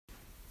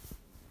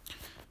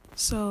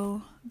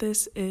So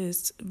this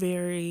is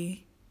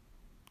very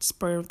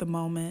spur of the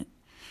moment.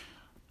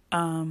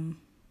 I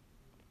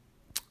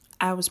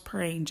was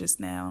praying just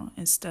now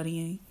and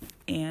studying,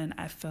 and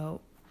I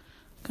felt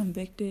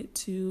convicted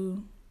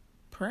to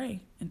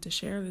pray and to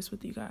share this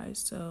with you guys.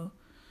 So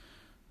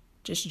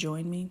just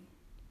join me,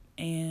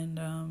 and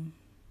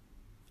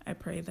I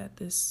pray that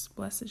this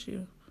blesses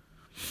you.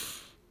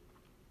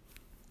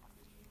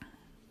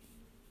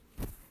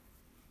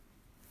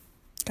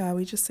 God,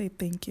 we just say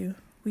thank you.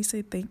 We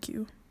say thank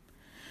you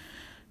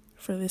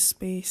for this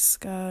space,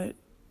 God,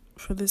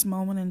 for this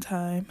moment in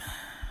time.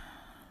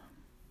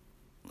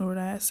 Lord,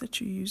 I ask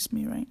that you use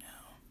me right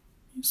now.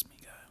 Use me,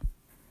 God.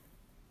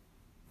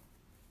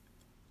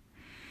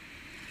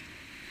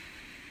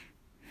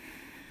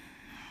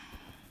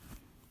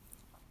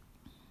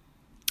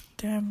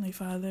 Dear Heavenly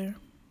Father,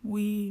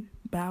 we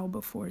bow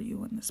before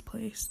you in this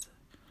place,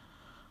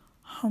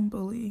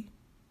 humbly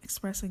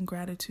expressing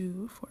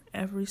gratitude for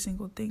every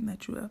single thing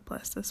that you have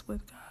blessed us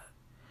with, God.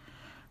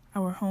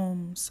 Our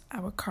homes,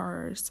 our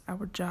cars,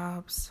 our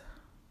jobs,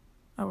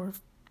 our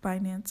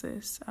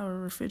finances, our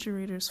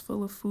refrigerators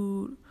full of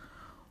food,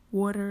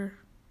 water,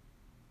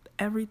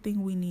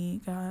 everything we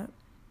need, God.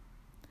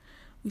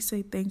 We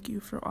say thank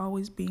you for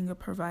always being a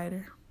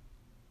provider.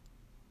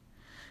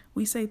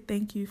 We say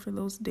thank you for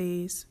those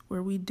days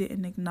where we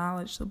didn't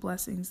acknowledge the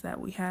blessings that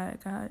we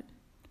had, God.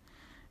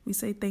 We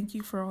say thank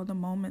you for all the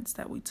moments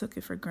that we took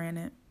it for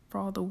granted, for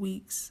all the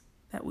weeks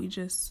that we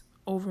just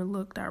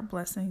overlooked our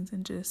blessings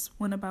and just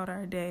went about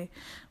our day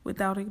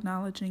without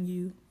acknowledging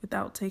you,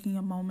 without taking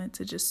a moment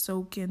to just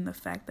soak in the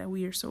fact that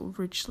we are so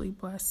richly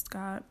blessed,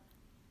 God.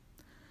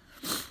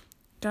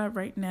 God,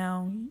 right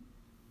now,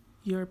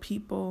 your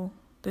people,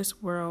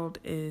 this world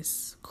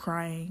is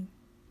crying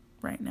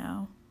right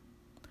now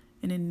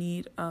and in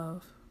need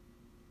of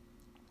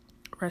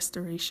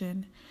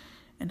restoration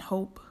and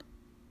hope.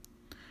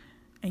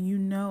 And you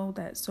know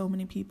that so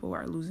many people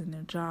are losing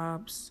their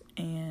jobs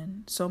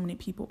and so many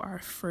people are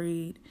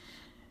afraid.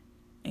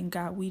 And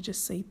God, we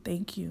just say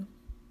thank you.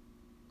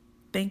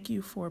 Thank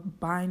you for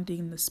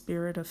binding the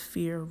spirit of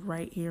fear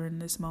right here in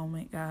this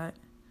moment, God.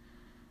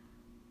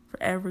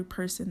 For every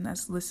person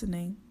that's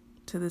listening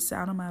to the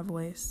sound of my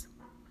voice,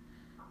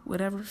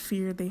 whatever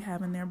fear they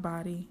have in their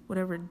body,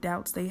 whatever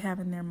doubts they have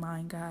in their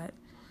mind, God,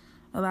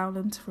 allow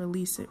them to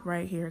release it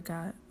right here,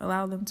 God.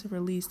 Allow them to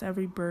release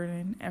every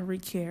burden, every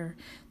care,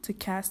 to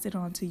cast it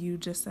onto you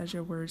just as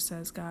your word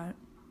says, God.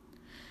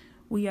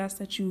 We ask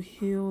that you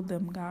heal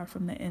them, God,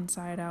 from the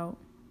inside out.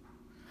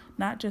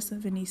 Not just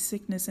of any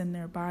sickness in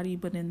their body,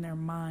 but in their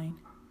mind.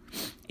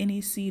 Any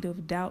seed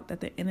of doubt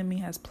that the enemy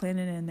has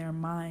planted in their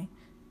mind,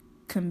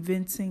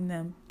 convincing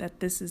them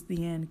that this is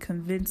the end,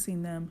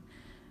 convincing them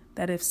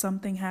that if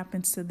something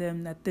happens to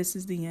them, that this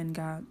is the end,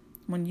 God.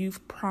 When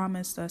you've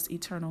promised us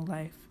eternal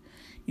life.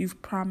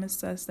 You've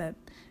promised us that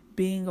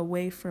being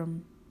away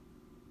from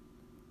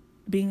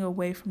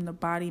the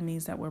body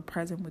means that we're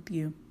present with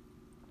you.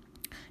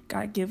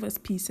 God, give us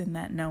peace in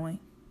that knowing.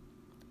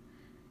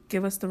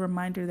 Give us the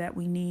reminder that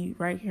we need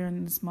right here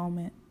in this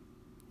moment,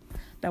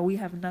 that we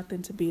have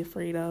nothing to be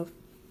afraid of,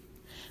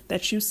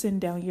 that you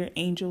send down your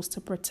angels to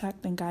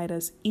protect and guide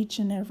us each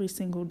and every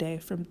single day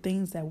from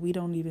things that we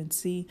don't even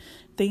see,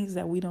 things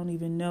that we don't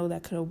even know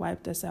that could have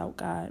wiped us out,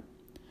 God.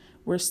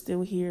 We're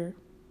still here.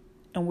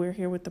 And we're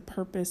here with the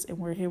purpose, and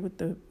we're here with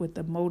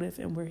the motive,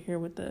 and we're here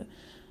with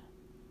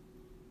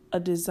a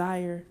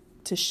desire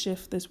to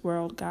shift this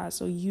world, God.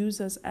 So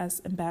use us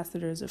as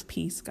ambassadors of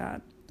peace,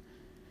 God.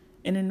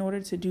 And in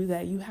order to do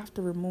that, you have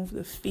to remove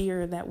the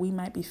fear that we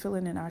might be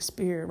feeling in our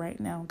spirit right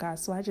now, God.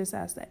 So I just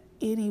ask that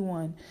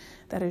anyone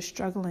that is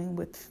struggling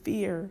with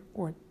fear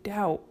or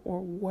doubt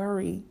or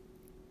worry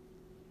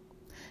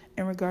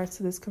in regards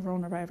to this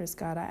coronavirus,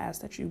 God, I ask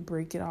that you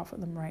break it off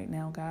of them right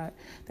now, God,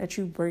 that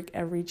you break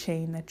every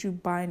chain, that you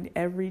bind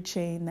every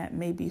chain that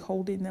may be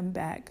holding them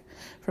back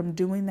from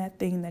doing that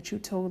thing that you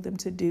told them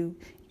to do,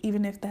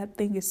 even if that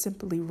thing is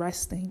simply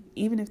resting,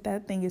 even if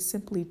that thing is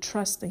simply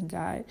trusting,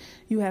 God.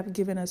 You have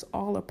given us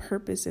all a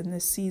purpose in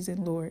this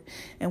season, Lord,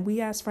 and we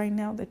ask right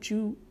now that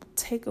you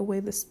take away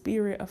the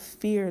spirit of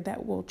fear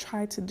that will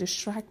try to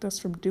distract us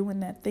from doing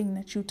that thing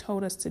that you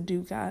told us to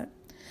do, God.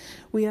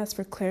 We ask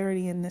for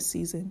clarity in this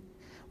season.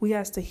 We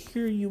ask to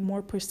hear you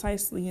more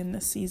precisely in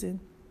this season.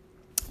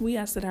 We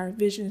ask that our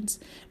visions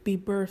be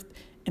birthed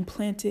and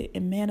planted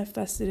and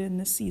manifested in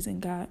this season,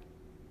 God.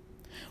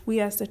 We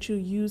ask that you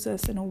use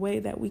us in a way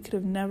that we could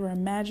have never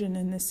imagined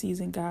in this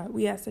season, God.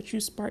 We ask that you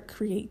spark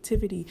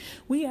creativity.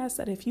 We ask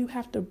that if you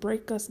have to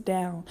break us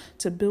down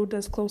to build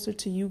us closer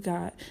to you,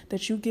 God,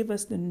 that you give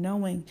us the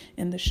knowing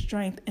and the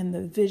strength and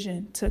the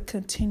vision to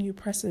continue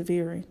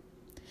persevering.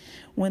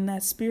 When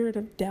that spirit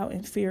of doubt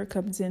and fear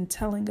comes in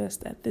telling us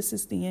that this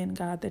is the end,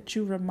 God, that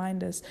you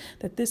remind us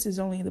that this is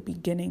only the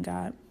beginning,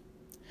 God.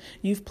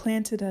 You've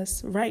planted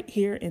us right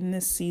here in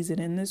this season,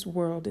 in this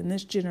world, in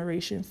this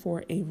generation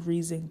for a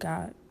reason,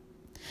 God.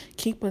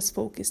 Keep us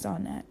focused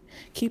on that.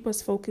 Keep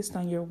us focused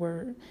on your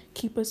word.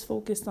 Keep us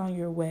focused on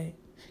your way.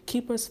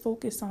 Keep us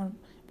focused on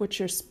what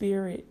your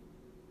spirit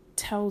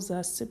tells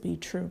us to be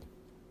true.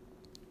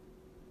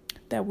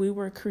 That we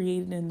were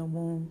created in the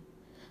womb,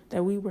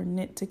 that we were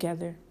knit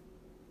together,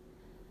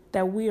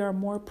 that we are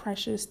more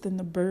precious than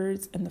the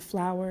birds and the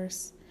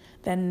flowers,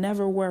 that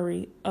never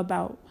worry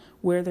about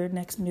where their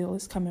next meal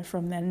is coming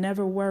from, that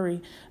never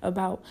worry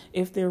about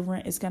if their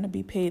rent is going to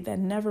be paid, that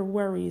never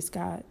worries,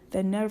 God,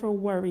 that never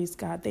worries,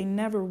 God. They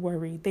never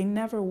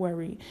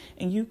worry.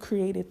 And you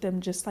created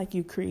them just like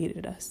you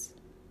created us.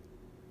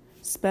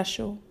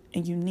 Special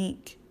and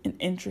unique and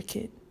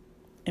intricate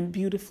and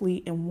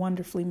beautifully and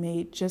wonderfully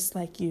made, just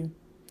like you,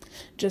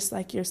 just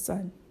like your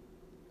son.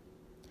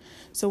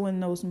 So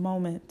in those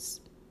moments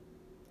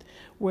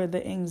where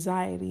the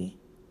anxiety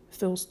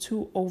feels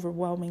too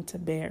overwhelming to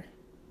bear,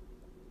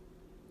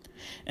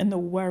 and the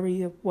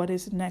worry of what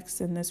is next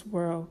in this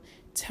world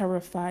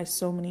terrifies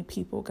so many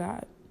people,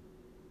 God,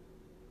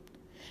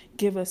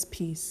 give us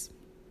peace.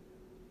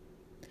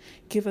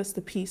 Give us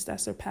the peace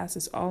that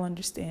surpasses all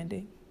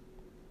understanding.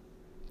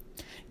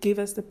 Give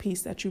us the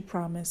peace that you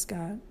promised,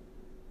 God.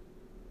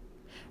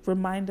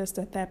 Remind us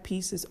that that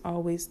peace is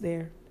always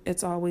there.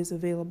 It's always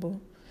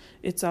available.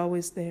 It's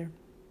always there.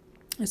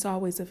 It's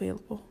always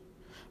available.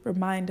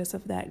 Remind us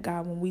of that,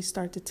 God, when we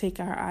start to take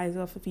our eyes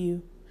off of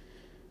you.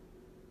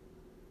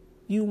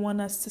 You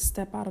want us to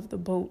step out of the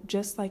boat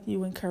just like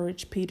you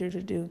encouraged Peter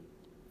to do.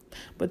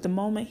 But the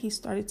moment he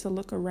started to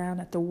look around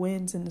at the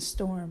winds and the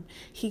storm,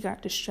 he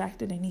got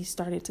distracted and he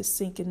started to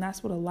sink. And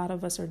that's what a lot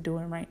of us are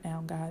doing right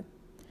now, God.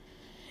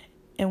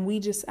 And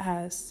we just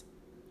ask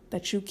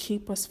that you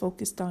keep us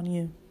focused on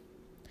you.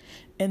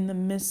 In the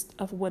midst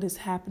of what is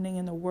happening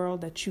in the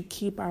world, that you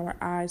keep our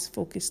eyes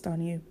focused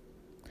on you.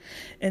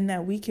 And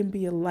that we can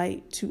be a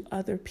light to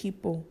other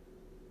people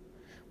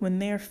when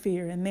their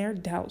fear and their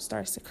doubt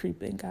starts to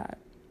creep in, God.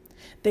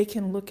 They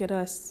can look at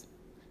us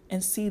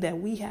and see that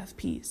we have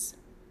peace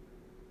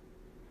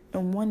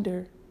and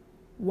wonder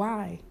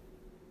why.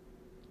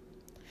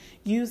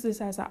 Use this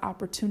as an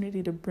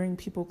opportunity to bring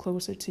people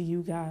closer to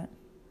you, God.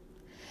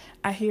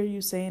 I hear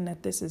you saying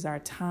that this is our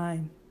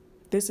time.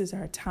 This is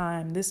our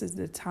time. This is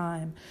the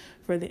time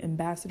for the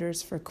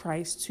ambassadors for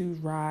Christ to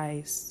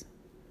rise,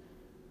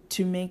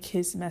 to make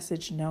his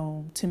message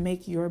known, to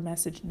make your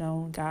message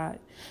known, God.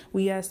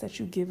 We ask that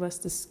you give us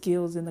the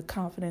skills and the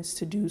confidence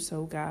to do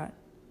so, God.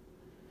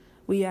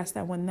 We ask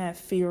that when that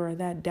fear or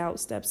that doubt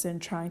steps in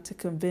trying to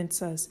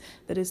convince us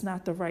that it's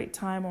not the right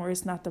time or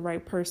it's not the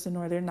right person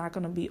or they're not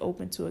going to be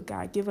open to it,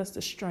 God, give us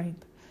the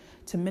strength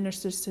to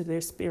minister to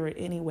their spirit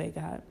anyway,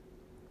 God.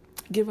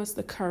 Give us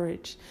the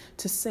courage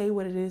to say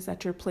what it is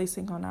that you're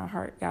placing on our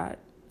heart, God.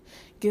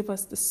 Give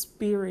us the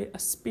spirit, a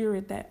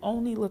spirit that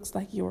only looks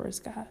like yours,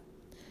 God.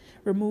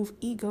 Remove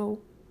ego,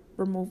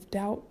 remove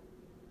doubt,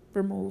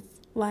 remove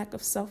lack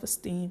of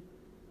self-esteem,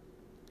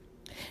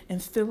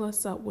 and fill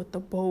us up with the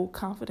bold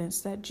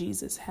confidence that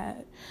Jesus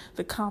had,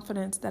 the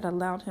confidence that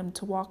allowed him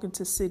to walk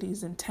into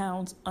cities and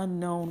towns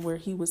unknown where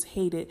he was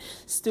hated,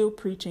 still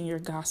preaching your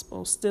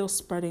gospel, still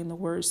spreading the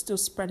word, still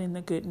spreading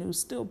the good news,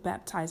 still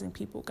baptizing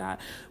people, God.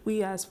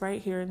 We ask right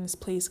here in this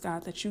place,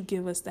 God, that you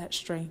give us that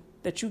strength,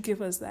 that you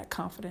give us that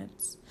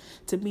confidence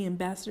to be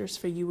ambassadors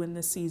for you in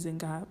this season,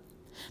 God.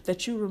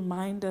 That you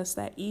remind us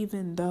that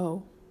even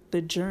though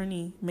the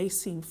journey may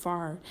seem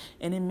far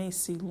and it may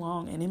seem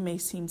long and it may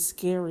seem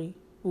scary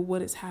with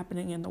what is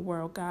happening in the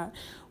world, God,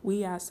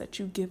 we ask that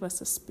you give us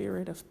a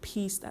spirit of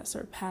peace that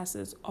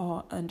surpasses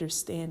all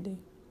understanding.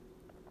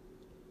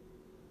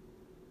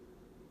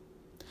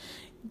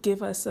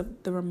 Give us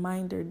the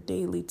reminder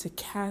daily to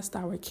cast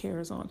our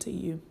cares onto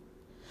you.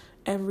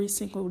 Every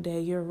single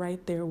day, you're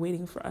right there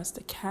waiting for us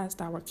to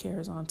cast our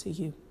cares onto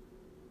you.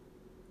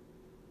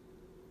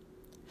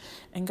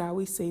 And God,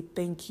 we say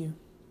thank you.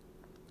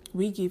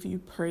 We give you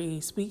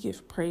praise. We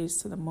give praise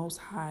to the Most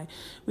High.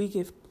 We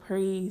give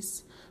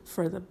praise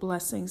for the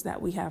blessings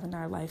that we have in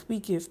our life. We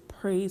give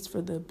praise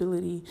for the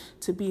ability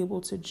to be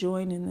able to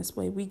join in this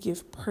way. We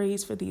give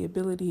praise for the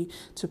ability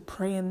to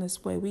pray in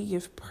this way. We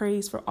give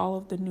praise for all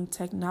of the new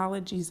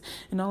technologies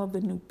and all of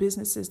the new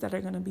businesses that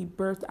are going to be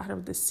birthed out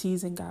of this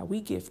season, God.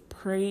 We give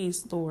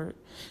praise, Lord.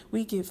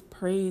 We give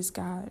praise,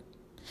 God.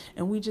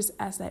 And we just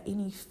ask that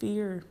any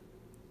fear,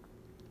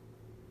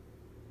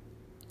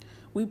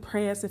 we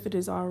pray as if it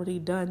is already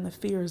done. The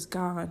fear is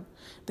gone.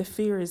 The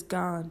fear is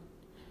gone.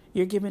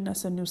 You're giving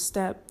us a new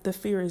step. The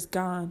fear is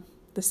gone.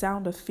 The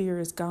sound of fear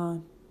is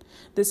gone.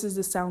 This is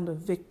the sound of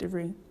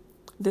victory.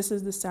 This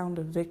is the sound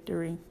of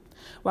victory.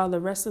 While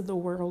the rest of the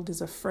world is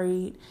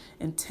afraid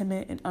and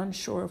timid and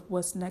unsure of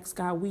what's next,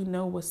 God, we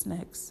know what's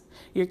next.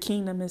 Your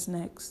kingdom is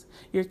next.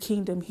 Your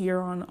kingdom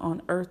here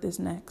on earth is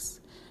next.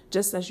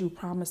 Just as you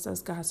promised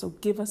us, God. So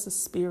give us a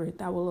spirit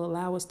that will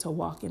allow us to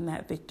walk in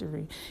that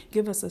victory.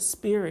 Give us a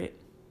spirit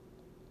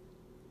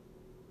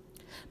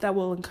that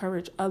will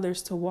encourage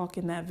others to walk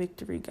in that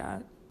victory,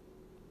 God.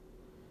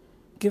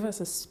 Give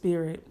us a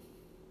spirit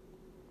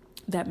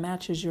that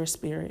matches your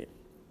spirit,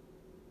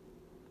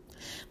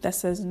 that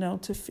says no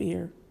to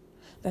fear,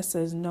 that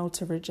says no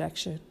to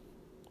rejection,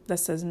 that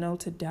says no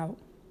to doubt,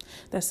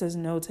 that says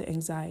no to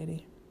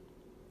anxiety.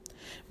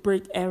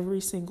 Break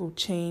every single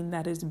chain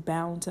that is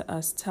bound to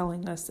us,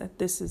 telling us that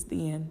this is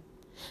the end.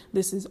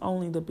 This is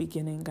only the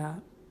beginning,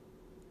 God.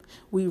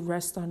 We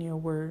rest on your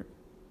word.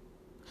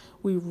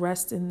 We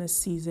rest in this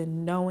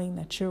season knowing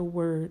that your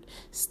word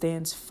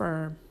stands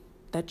firm,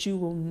 that you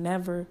will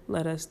never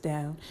let us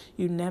down.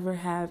 You never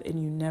have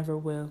and you never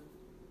will.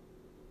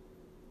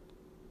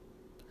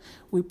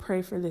 We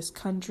pray for this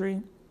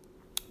country.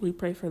 We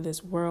pray for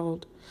this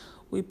world.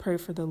 We pray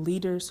for the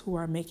leaders who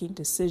are making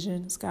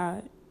decisions,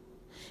 God.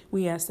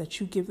 We ask that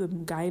you give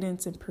them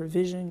guidance and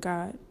provision,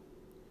 God.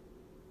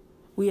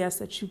 We ask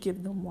that you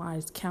give them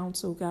wise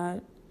counsel,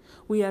 God.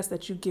 We ask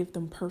that you give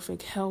them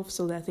perfect health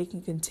so that they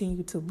can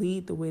continue to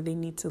lead the way they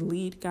need to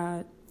lead,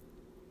 God.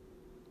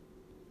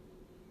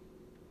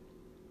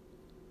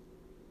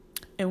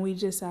 And we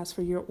just ask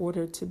for your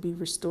order to be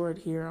restored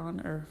here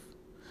on earth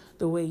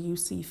the way you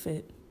see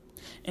fit,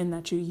 and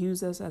that you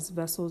use us as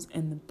vessels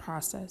in the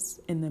process,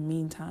 in the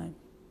meantime.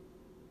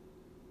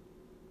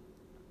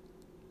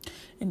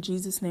 In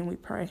Jesus' name we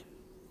pray.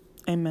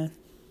 Amen.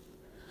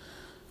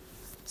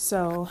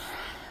 So,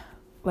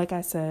 like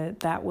I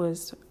said, that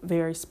was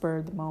very spur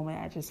of the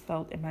moment. I just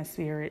felt in my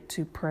spirit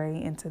to pray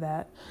into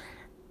that.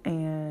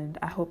 And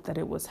I hope that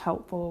it was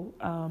helpful.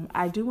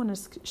 I do want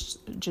to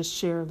just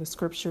share the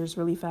scriptures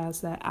really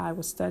fast that I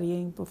was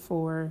studying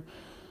before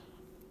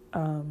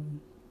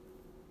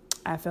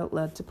I felt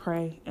led to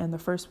pray. And the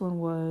first one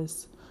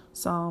was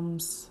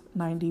Psalms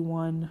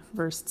 91,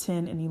 verse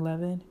 10 and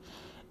 11.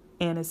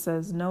 And it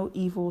says, "No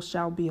evil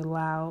shall be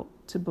allowed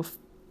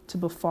to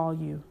befall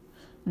you.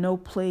 No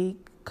plague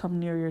come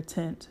near your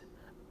tent.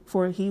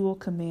 For he will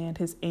command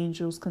his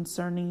angels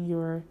concerning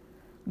your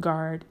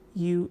guard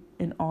you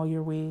in all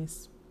your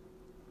ways."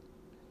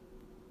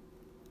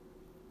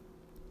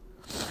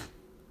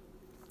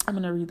 I'm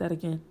going to read that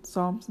again.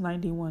 Psalms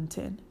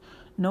 91:10.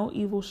 "No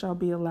evil shall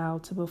be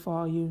allowed to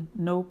befall you.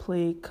 No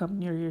plague come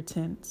near your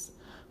tents.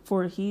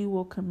 For he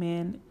will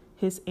command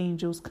his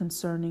angels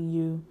concerning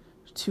you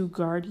to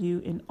guard you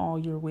in all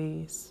your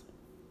ways."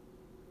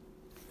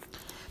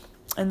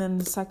 And then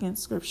the second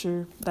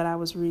scripture that I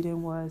was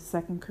reading was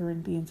 2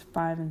 Corinthians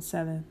 5 and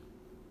 7.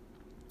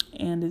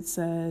 And it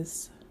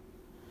says,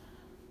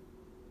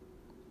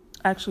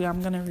 actually,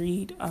 I'm going to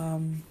read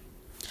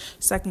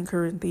 2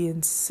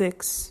 Corinthians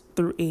 6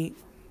 through 8.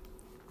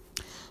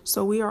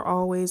 "So we are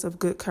always of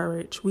good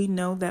courage. We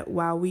know that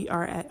while we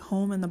are at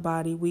home in the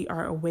body, we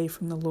are away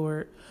from the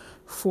Lord.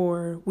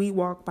 For we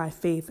walk by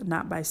faith,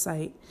 not by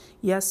sight.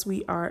 Yes,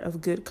 we are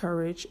of good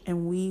courage,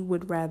 and we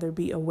would rather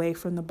be away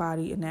from the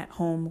body and at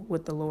home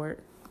with the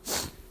Lord."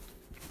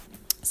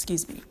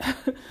 Excuse me.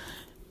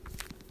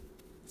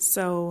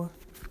 So,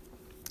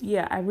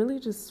 yeah, I really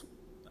just,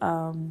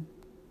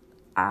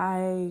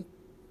 I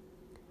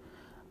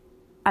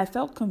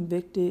felt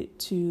convicted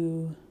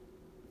to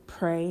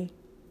pray,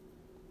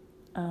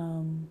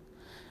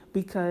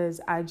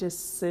 because I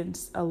just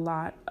sensed a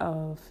lot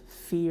of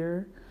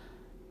fear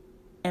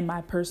in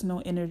my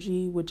personal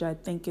energy, which I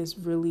think is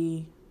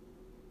really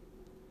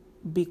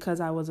because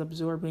I was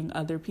absorbing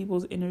other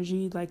people's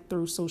energy, like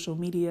through social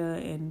media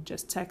and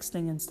just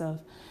texting and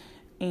stuff.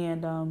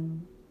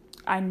 And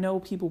I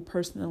know people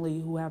personally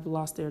who have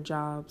lost their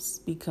jobs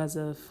because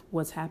of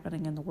what's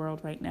happening in the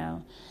world right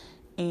now.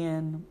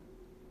 And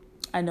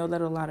I know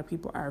that a lot of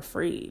people are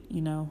afraid,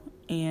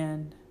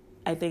 and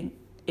I think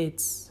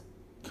it's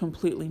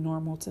completely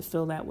normal to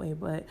feel that way.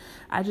 But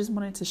I just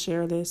wanted to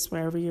share this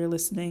wherever you're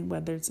listening,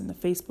 whether it's in the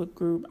Facebook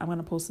group. I'm going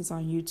to post this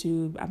on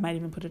YouTube. I might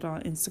even put it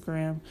on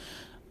Instagram,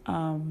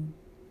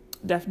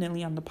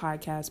 definitely on the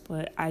podcast.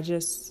 But I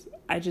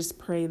just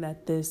pray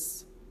that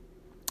this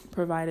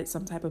provided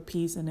some type of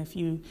peace. And if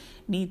you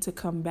need to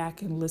come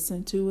back and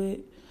listen to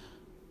it,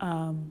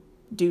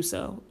 do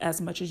so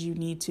as much as you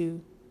need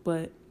to.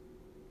 But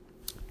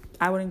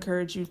I would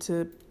encourage you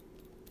to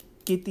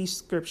get these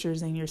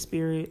scriptures in your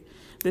spirit.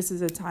 This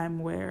is a time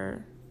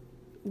where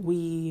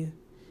we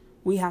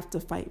have to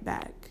fight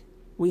back.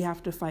 We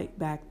have to fight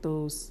back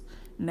those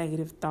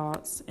negative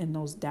thoughts and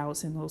those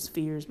doubts and those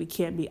fears. We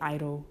can't be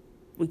idle.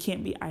 We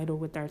can't be idle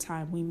with our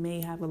time. We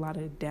may have a lot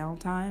of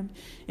downtime.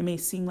 It may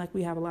seem like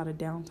we have a lot of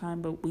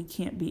downtime, but we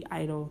can't be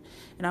idle.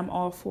 And I'm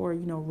all for,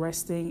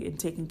 resting and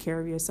taking care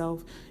of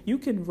yourself. You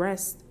can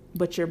rest,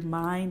 but your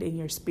mind and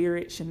your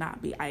spirit should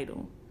not be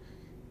idle.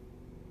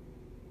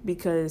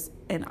 Because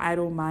an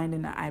idle mind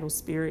and an idle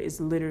spirit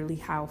is literally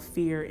how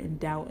fear and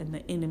doubt and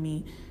the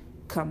enemy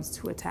comes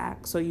to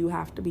attack. So you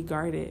have to be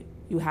guarded.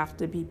 You have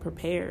to be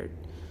prepared.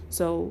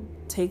 So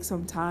take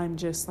some time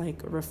just like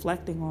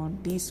reflecting on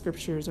these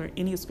scriptures or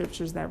any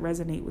scriptures that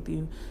resonate with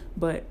you.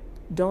 But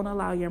don't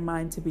allow your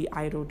mind to be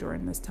idle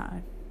during this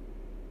time.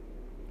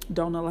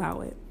 Don't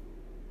allow it.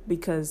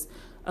 Because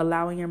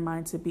allowing your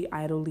mind to be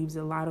idle leaves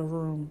a lot of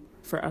room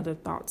for other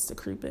thoughts to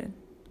creep in.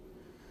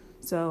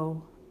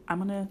 So I'm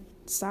going to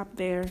stop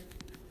there.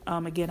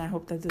 Again, I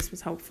hope that this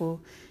was helpful,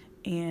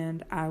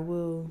 and I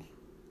will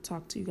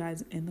talk to you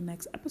guys in the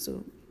next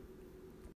episode.